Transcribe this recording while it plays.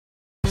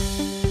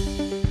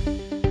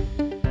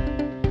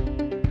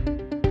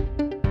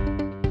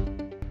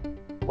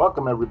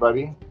Welcome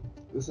everybody.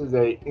 This is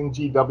a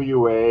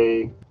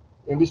NGWA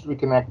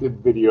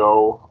industry-connected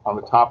video on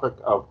the topic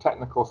of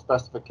technical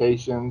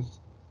specifications,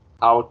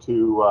 how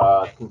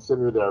to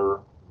consider their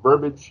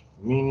verbiage,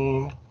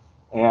 meaning,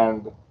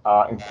 and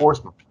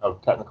enforcement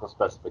of technical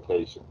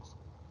specifications.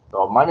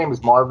 So my name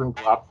is Marvin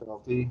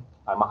Glotfelty.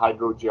 I'm a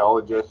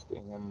hydrogeologist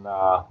in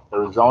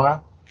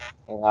Arizona,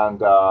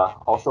 and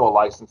also a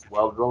licensed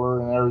well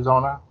driller in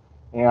Arizona.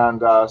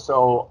 And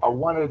so I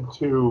wanted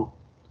to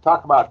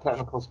talk about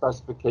technical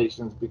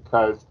specifications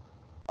because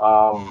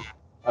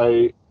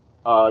you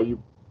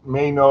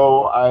may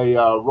know I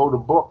wrote a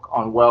book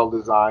on well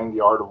design,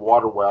 The Art of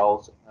Water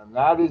Wells, and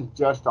that is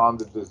just on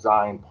the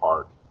design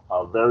part.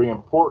 Very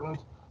important,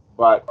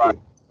 but it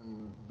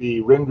can be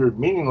rendered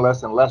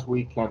meaningless unless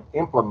we can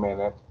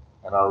implement it,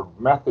 and our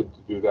method to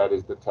do that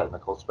is the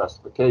technical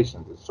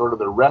specifications. It's sort of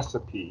the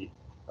recipe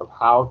of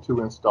how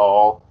to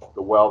install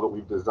the well that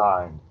we've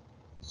designed.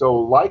 So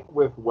like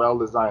with well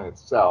design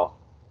itself,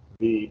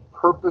 the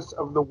purpose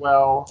of the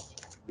well,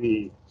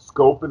 the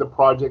scope of the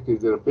project,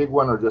 is it a big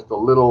one or just a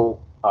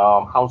little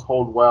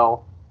household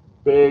well?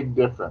 Big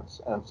difference.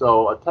 And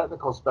so a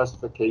technical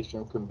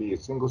specification can be a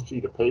single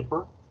sheet of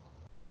paper,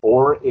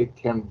 or it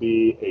can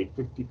be a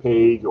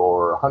 50-page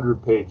or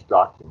 100-page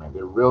document.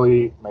 It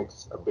really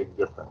makes a big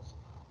difference.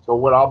 So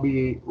what I'll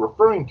be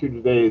referring to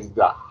today is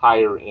the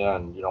higher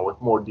end, with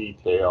more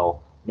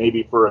detail,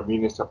 maybe for a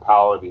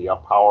municipality, a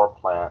power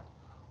plant,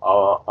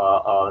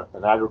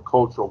 an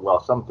agricultural well,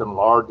 something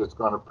large that's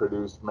going to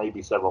produce maybe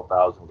several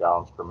thousand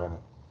gallons per minute.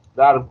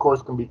 That, of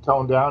course, can be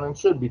toned down and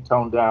should be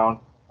toned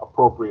down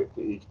appropriate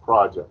to each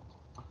project.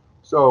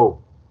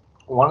 So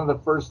one of the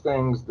first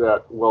things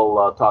that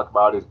we'll talk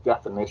about is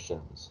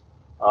definitions.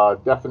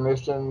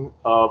 Definition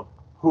of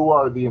who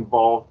are the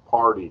involved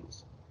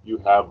parties. You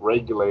have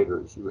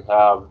regulators, you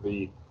have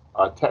the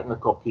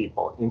technical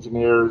people,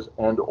 engineers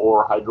and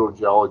or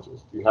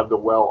hydrogeologists. You have the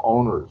well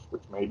owners,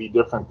 which may be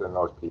different than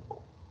those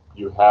people.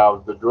 You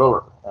have the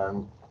driller,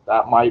 and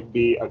that might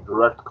be a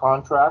direct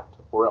contract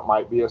or it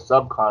might be a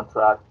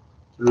subcontract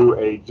through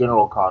a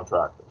general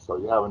contractor. So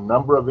you have a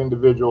number of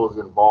individuals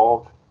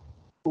involved.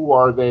 Who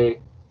are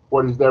they?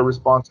 What is their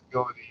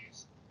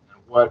responsibilities?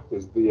 And what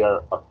is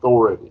their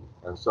authority?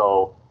 And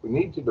so we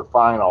need to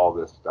define all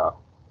this stuff,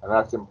 and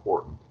that's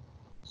important.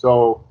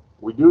 So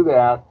we do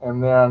that,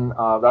 and then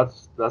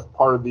that's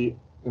part of the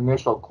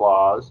initial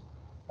clause,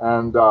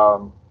 and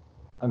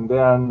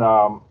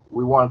then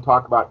we want to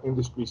talk about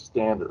industry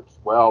standards.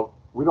 Well,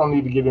 we don't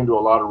need to get into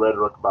a lot of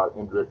rhetoric about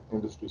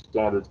industry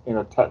standards in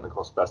a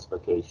technical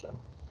specification,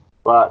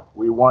 but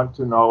we want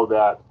to know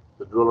that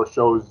the driller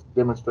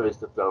demonstrates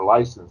that they're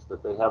licensed,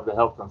 that they have the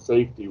health and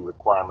safety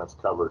requirements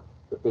covered,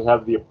 that they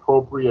have the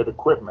appropriate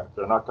equipment.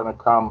 They're not going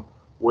to come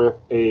with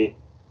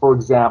for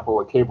example,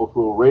 a cable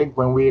tool rig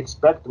when we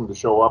expect them to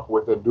show up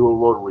with a dual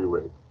rotary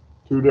rig.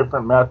 Two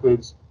different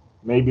methods.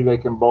 Maybe they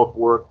can both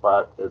work,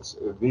 but it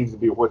needs to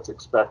be what's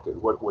expected,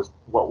 what was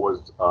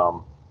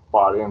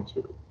bought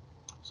into.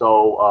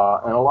 So,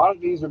 and a lot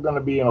of these are going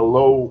to be in a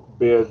low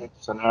bid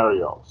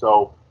scenario.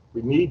 So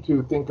we need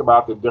to think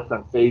about the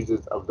different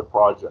phases of the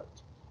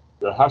project.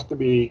 There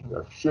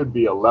should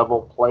be a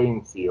level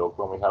playing field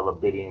when we have a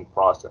bidding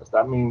process.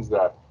 That means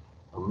that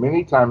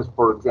many times,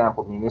 for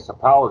example,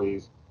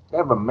 municipalities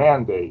have a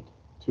mandate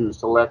to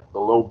select the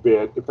low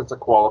bid if it's a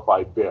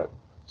qualified bid.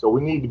 So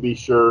we need to be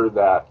sure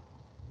that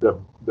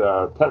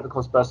the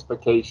technical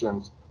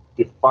specifications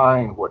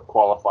define what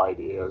qualified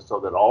is so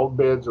that all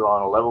bids are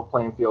on a level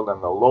playing field,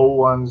 and the low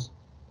ones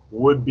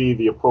would be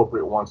the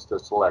appropriate ones to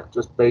select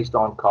just based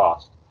on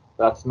cost.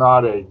 That's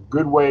not a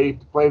good way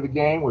to play the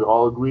game. We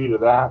all agree to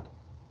that,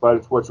 but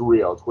it's what's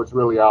real. It's what's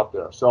really out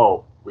there.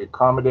 So we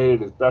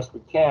accommodate it as best we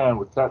can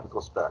with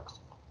technical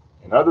specs.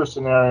 In other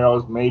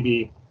scenarios,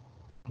 maybe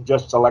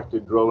just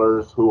selected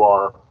drillers who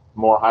are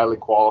more highly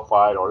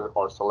qualified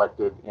or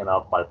selected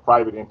by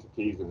private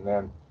entities, and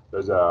then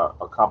there's a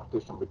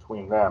competition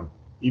between them.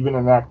 Even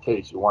in that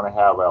case, you want to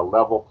have a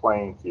level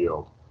playing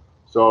field.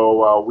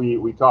 So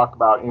we talk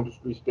about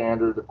industry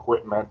standard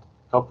equipment,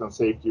 health and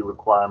safety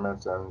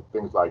requirements, and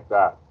things like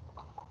that.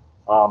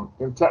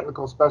 In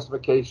technical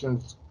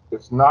specifications,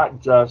 it's not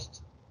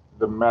just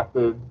the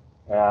method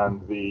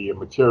and the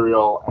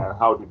material and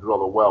how to drill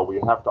the well. We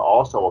have to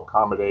also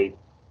accommodate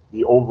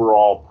the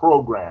overall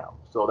program.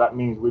 So that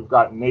means we've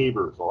got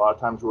neighbors. A lot of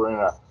times we're in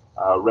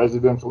a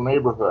residential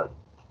neighborhood.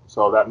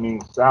 So that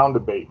means sound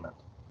abatement,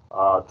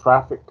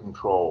 traffic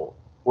control.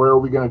 Where are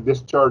we going to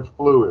discharge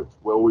fluids?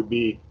 Will we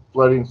be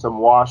flooding some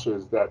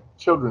washes that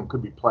children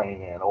could be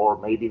playing in?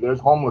 Or maybe there's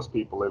homeless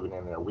people living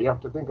in there. We have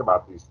to think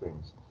about these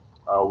things.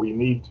 We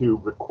need to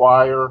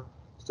require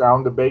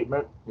sound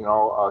abatement,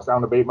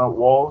 sound abatement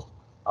walls.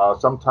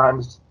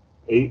 Sometimes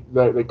they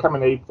come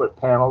in 8-foot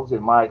panels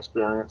in my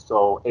experience,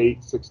 so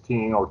 8,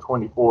 16, or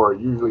 24.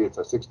 Usually it's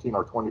a 16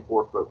 or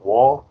 24-foot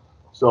wall.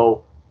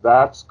 So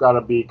that's got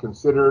to be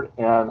considered,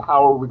 and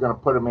how are we going to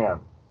put them in?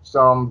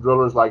 Some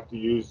drillers like to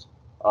use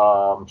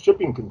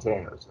shipping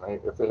containers.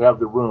 If they have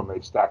the room, they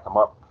stack them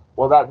up.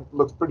 Well, that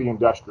looks pretty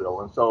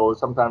industrial, and so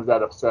sometimes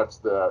that upsets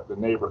the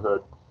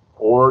neighborhood.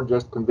 or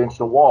just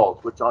conventional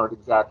walls, which aren't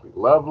exactly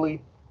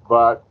lovely,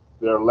 but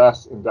they're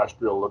less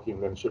industrial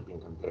looking than shipping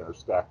containers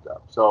stacked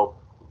up. So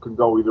it can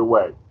go either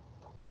way.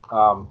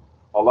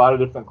 A lot of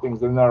different things.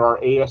 Then there are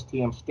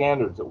ASTM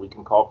standards that we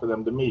can call for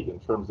them to meet in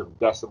terms of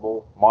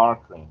decibel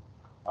monitoring.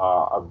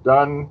 I've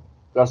done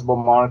decibel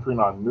monitoring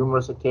on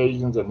numerous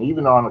occasions, and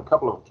even on a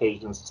couple of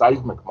occasions,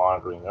 seismic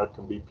monitoring. There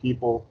can be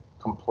people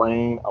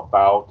complain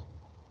about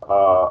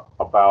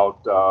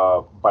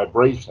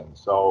vibration.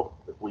 So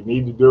if we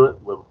need to do it,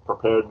 we're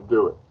prepared to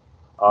do it.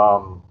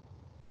 Um,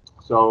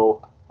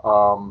 so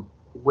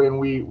when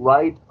we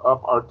write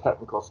up our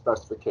technical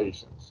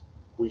specifications,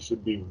 we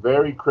should be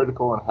very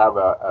critical and have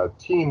a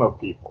team of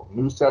people,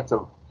 new sets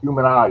of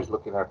human eyes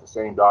looking at the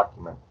same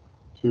document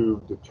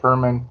to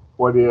determine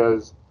what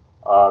is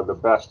the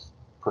best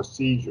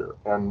procedure.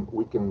 And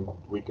we can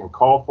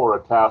call for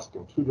a task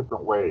in two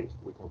different ways.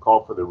 We can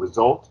call for the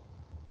result,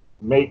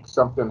 make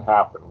something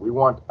happen. We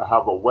want to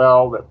have a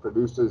well that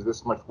produces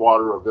this much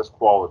water of this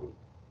quality.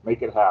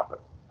 Make it happen,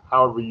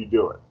 however you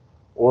do it.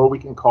 Or we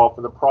can call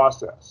for the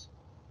process.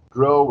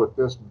 Drill with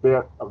this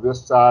bit of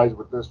this size,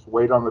 with this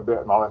weight on the bit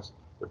and all this.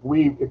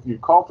 If you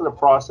call for the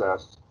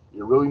process,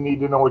 you really need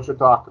to know what you're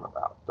talking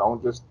about.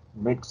 Don't just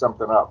make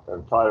something up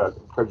and try to,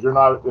 because you're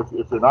not, if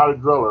you're not a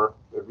driller,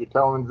 if you're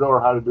telling the driller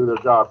how to do their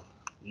job,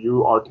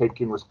 you are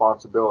taking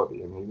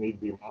responsibility, and you need to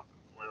be aware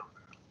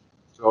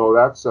of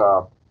that.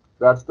 So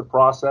that's the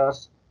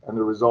process, and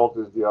the result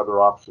is the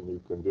other option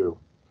you can do.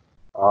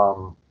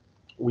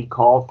 We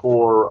call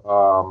for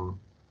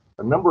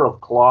a number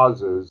of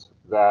clauses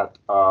that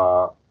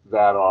are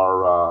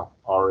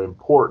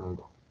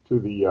important to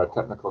the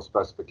technical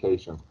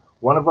specification.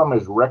 One of them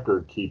is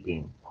record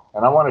keeping,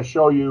 and I want to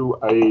show you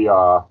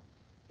a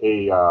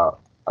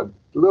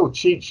little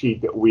cheat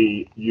sheet that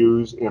we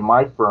use in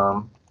my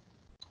firm.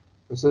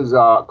 This is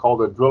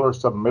called a driller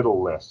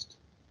submittal list.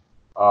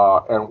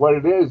 And what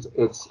it is,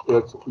 it's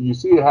you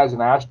see it has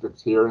an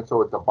asterisk here, and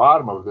so at the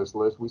bottom of this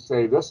list we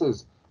say this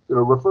is,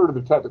 refer to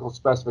the technical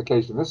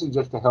specification. This is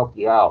just to help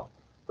you out.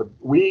 But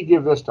we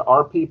give this to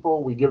our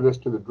people, we give this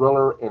to the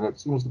driller, and it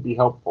seems to be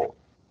helpful.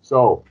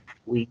 So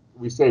we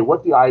say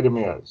what the item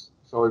is.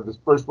 So this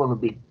first one would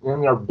be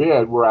in their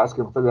bid, we're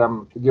asking for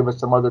them to give us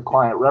some other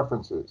client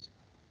references.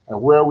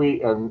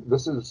 And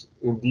this is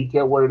in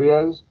detail what it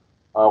is,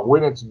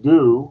 when it's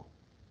due,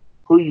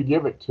 who you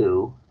give it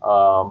to.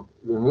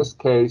 In this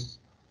case,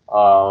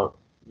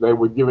 they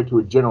would give it to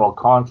a general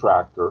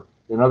contractor.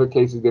 In other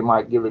cases, they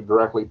might give it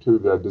directly to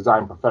the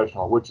design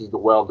professional, which is the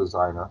well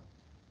designer.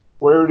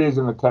 Where it is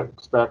in the tech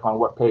spec, on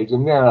what page,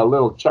 and then a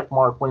little check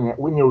mark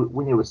when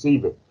you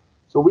receive it.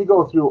 So we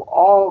go through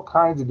all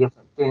kinds of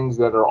different things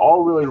that are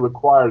all really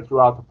required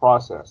throughout the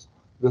process.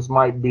 This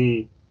might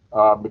be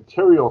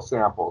material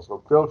samples,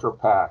 or filter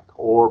pack,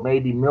 or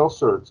maybe mill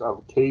certs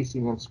of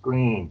casing and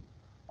screen.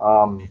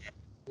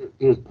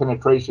 Here's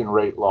penetration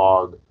rate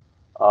log,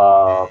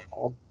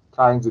 all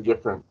kinds of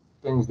different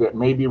things that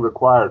may be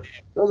required.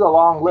 There's a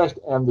long list,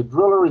 and the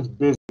driller is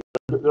busy.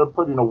 They're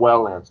putting a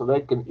well in, so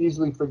they can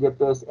easily forget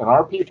this, and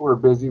our people are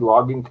busy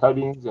logging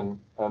cuttings and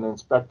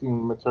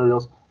inspecting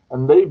materials,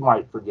 and they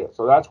might forget.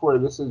 So that's where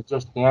this is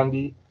just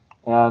handy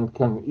and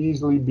can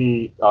easily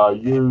be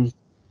used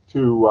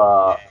to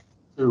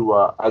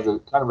as a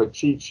kind of a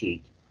cheat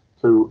sheet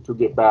to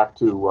get back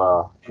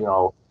to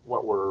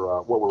what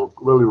we're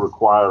really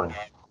requiring.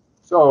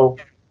 So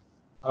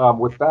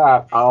with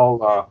that,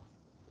 I'll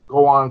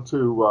go on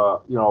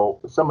to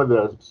some of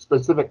the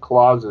specific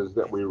clauses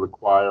that we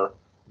require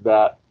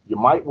that you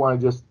might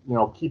want to just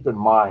keep in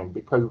mind,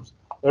 because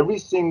every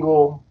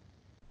single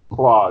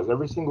clause,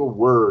 every single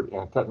word in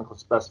a technical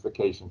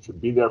specification should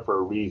be there for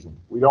a reason.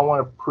 We don't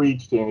want to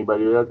preach to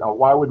anybody. Now,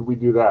 why would we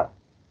do that?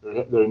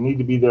 They need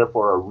to be there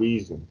for a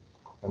reason.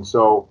 And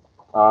so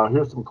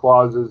here's some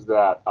clauses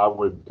that I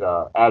would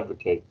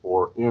advocate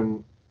for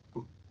when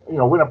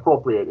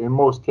appropriate, in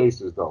most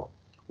cases though.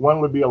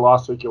 One would be a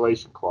loss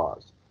circulation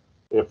clause.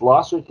 If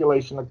loss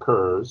circulation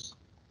occurs,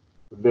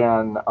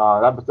 then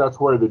that's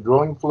where the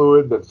drilling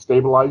fluid that's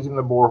stabilizing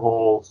the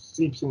borehole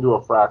seeps into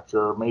a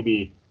fracture,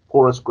 maybe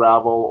porous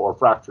gravel or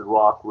fractured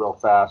rock real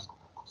fast.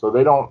 So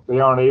they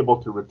aren't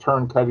able to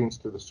return cuttings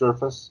to the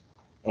surface,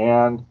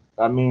 and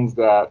that means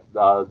that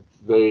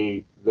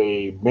they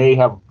may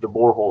have the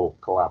borehole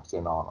collapse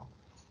in on them.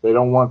 They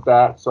don't want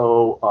that,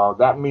 so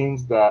that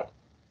means that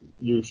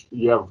you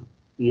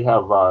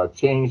have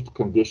changed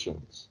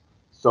conditions.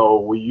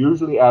 So we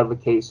usually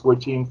advocate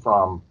switching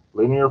from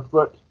linear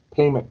foot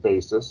payment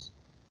basis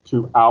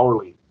to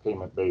hourly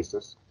payment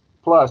basis,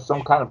 plus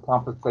some kind of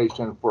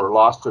compensation for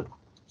lost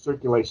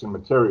circulation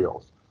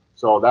materials.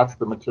 So that's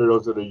the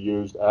materials that are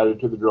used, added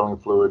to the drilling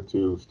fluid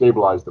to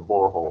stabilize the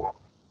borehole.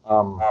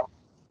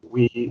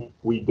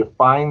 We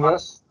define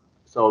this,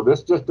 so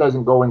this just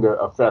doesn't go into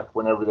effect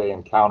whenever they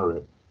encounter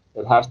it.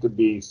 It has to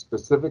be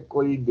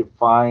specifically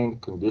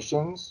defined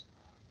conditions,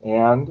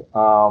 and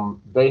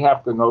they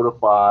have to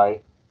notify,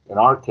 in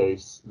our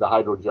case, the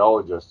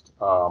hydrogeologist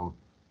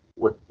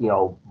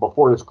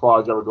before this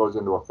clause ever goes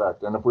into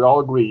effect. And if we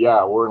all agree,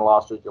 yeah, we're in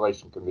lost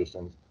circulation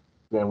conditions,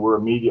 then we're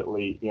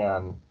immediately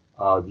in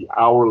the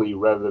hourly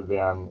rather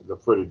than the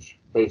footage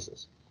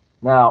basis.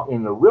 Now,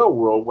 in the real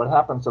world, what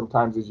happens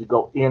sometimes is you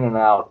go in and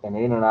out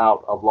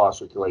of loss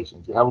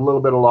circulations. You have a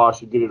little bit of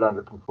loss, you get it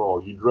under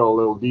control. You drill a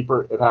little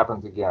deeper, it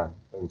happens again,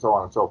 and so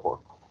on and so forth.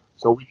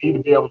 So we need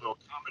to be able to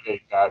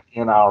accommodate that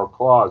in our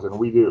clause, and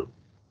we do.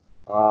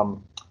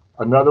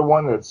 Another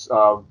one that's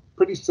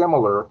pretty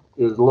similar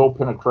is low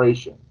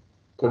penetration.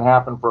 Can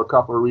happen for a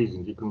couple of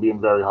reasons. You can be in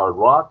very hard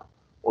rock,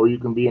 or you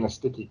can be in a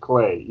sticky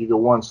clay. Either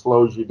one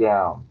slows you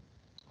down.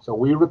 So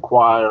we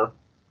require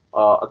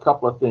a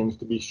couple of things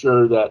to be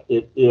sure that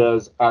it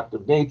is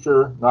active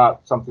nature,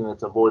 not something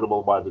that's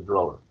avoidable by the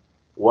driller.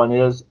 One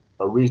is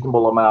a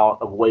reasonable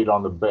amount of weight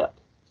on the bit.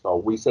 So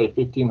we say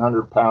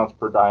 1,500 pounds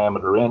per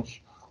diameter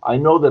inch. I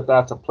know that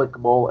that's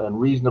applicable and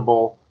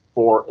reasonable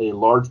for a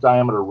large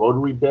diameter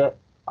rotary bit.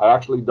 I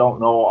actually don't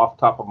know off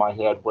the top of my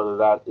head whether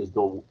that is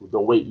the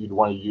weight you'd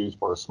want to use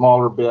for a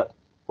smaller bit,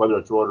 whether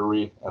it's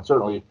rotary, and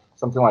certainly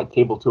something like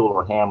cable tool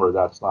or hammer,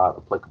 that's not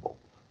applicable.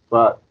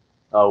 But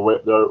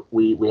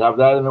we have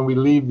that, and then we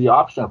leave the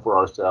option for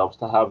ourselves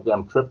to have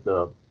them trip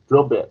the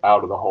drill bit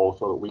out of the hole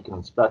so that we can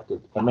inspect it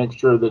and make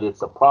sure that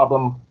it's a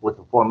problem with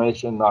the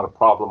formation, not a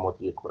problem with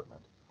the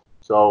equipment.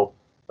 So,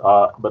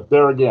 but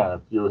there again,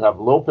 if you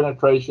have low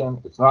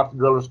penetration, it's not the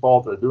driller's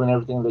fault, they're doing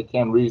everything they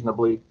can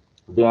reasonably,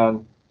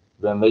 then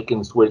they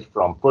can switch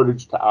from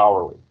footage to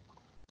hourly.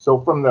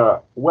 So from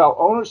the well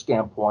owner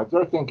standpoint,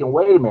 they're thinking,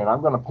 wait a minute,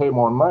 I'm going to pay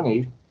more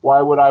money.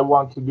 Why would I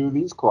want to do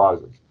these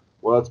clauses?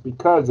 Well, it's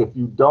because if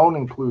you don't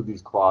include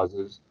these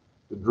clauses,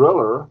 the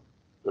driller,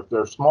 if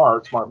they're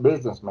smart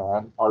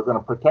businessmen, are going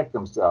to protect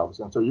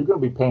themselves. And so you're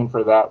going to be paying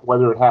for that,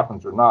 whether it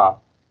happens or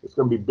not. It's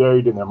going to be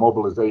buried in their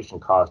mobilization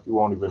cost. You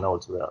won't even know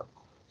it's there.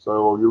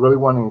 So you really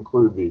want to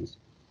include these.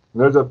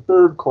 And there's a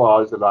third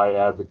clause that I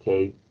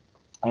advocate,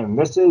 and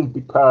this is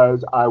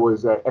because I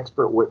was an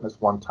expert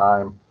witness one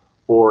time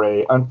for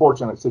an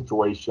unfortunate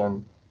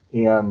situation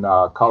in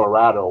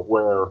Colorado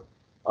where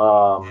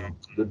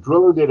the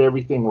driller did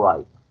everything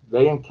right.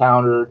 They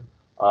encountered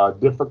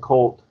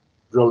difficult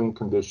drilling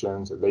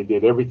conditions. They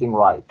did everything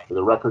right.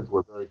 The records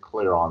were very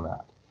clear on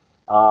that.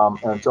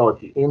 And so at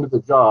the end of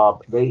the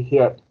job, they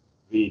hit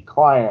the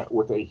client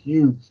with a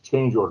huge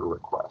change order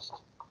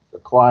request. The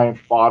client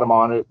fought them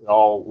on it. It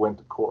all went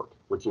to court,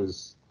 which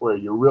is where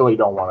you really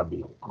don't want to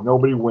be.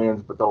 Nobody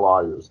wins but the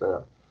lawyers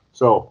there.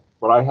 So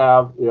what I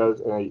have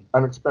is an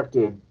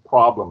unexpected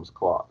problems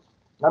clause.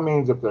 That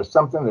means if there's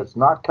something that's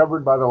not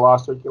covered by the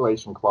loss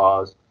circulation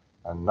clause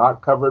and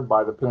not covered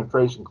by the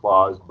penetration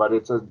clause, but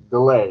it's a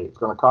delay, it's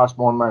going to cost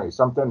more money,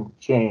 something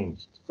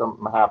changed,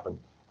 something happened,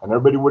 and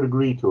everybody would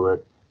agree to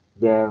it,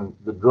 then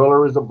the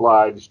driller is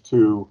obliged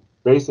to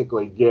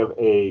basically give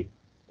a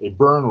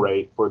burn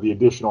rate for the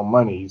additional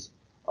monies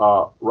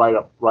right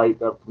up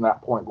from that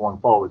point going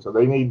forward. So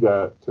they need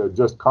to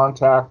just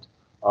contact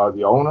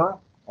the owner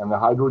and the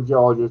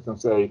hydrogeologist and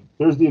say,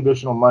 here's the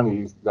additional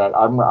monies that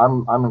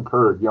I'm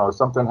incurred. You know,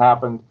 something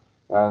happened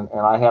and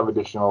I have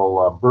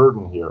additional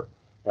burden here.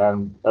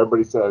 And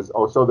everybody says,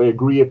 oh, so they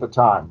agree at the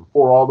time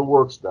before all the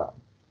work's done.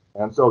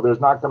 And so there's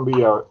not going to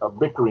be a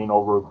bickering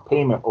over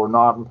payment or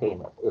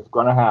non-payment. It's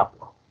going to happen.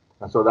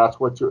 And so that's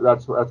what's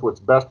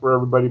best for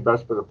everybody,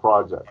 best for the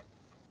project.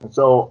 And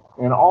so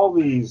in all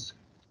these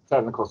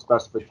technical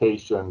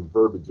specification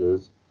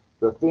verbiages,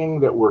 the thing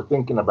that we're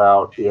thinking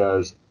about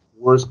is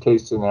worst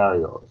case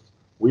scenarios.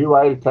 We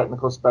write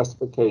technical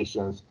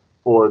specifications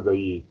for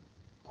the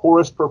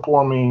poorest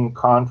performing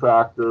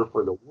contractor,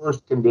 for the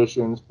worst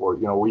conditions, for,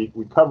 you know, we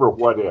cover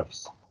what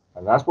ifs.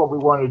 And that's what we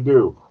want to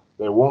do.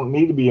 They won't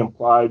need to be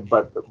implied,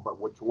 but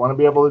what you want to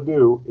be able to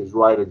do is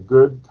write a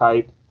good,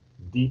 tight,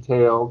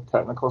 detailed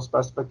technical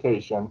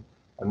specification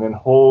and then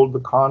hold the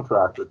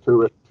contractor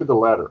to it, to the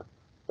letter.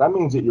 That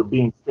means that you're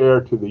being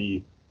fair to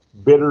the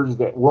bidders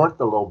that weren't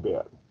the low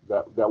bid,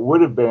 that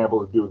would have been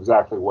able to do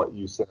exactly what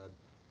you said.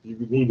 You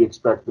need to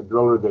expect the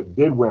driller that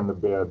did win the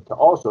bid to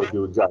also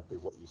do exactly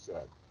what you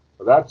said.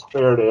 So that's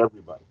fair to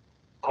everybody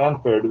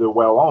and fair to the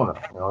well owner.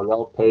 You know,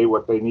 they'll pay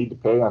what they need to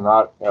pay and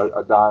not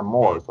a dime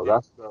more. So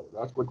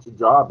that's what your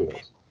job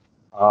is.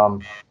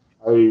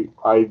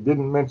 I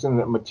didn't mention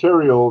that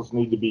materials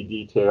need to be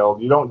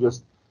detailed. You don't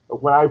just,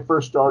 when I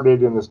first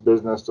started in this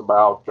business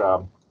about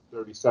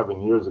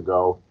 37 years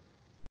ago,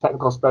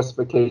 technical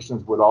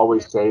specifications would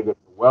always say that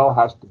the well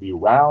has to be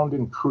round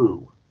and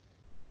true.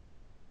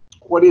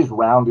 What is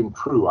round and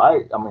true? I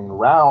mean,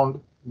 round,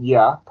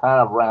 yeah,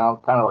 kind of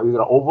round, kind of, is it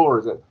an oval or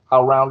is it,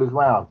 how round is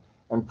round?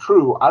 And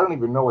true, I don't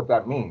even know what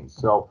that means.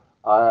 So,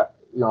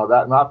 you know,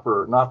 that not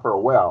for a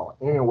well.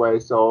 Anyway,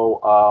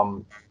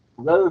 so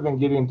rather than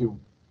get into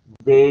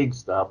vague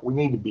stuff, we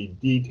need to be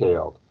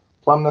detailed.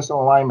 Plumbness and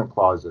alignment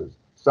clauses.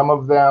 Some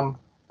of them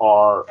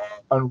are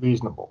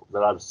unreasonable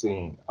that I've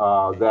seen,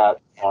 that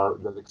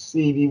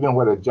exceed even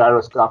what a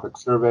gyroscopic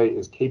survey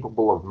is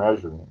capable of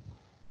measuring.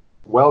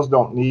 Wells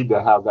don't need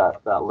to have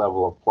that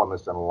level of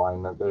plumbness and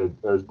alignment.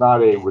 There's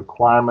not a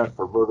requirement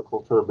for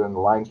vertical turbine,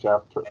 line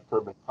shaft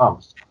turbine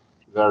pumps.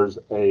 There's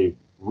a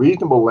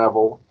reasonable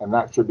level, and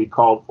that should be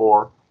called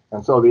for.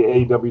 And so the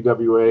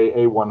AWWA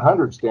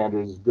A100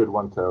 standard is a good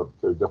one to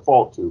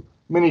default to.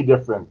 Many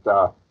different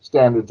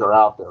standards are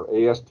out there.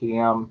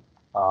 ASTM,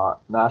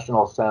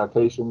 National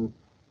Sanitation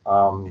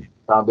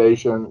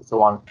Foundation,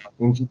 so on.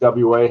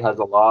 NGWA has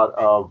a lot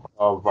of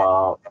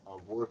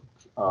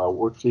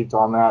worksheets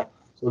on that.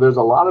 So there's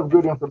a lot of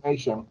good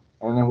information,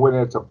 and then when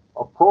it's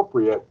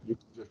appropriate, you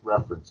can just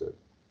reference it.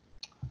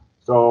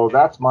 So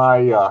that's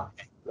my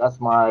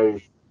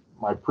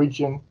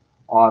preaching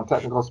on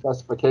technical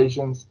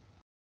specifications.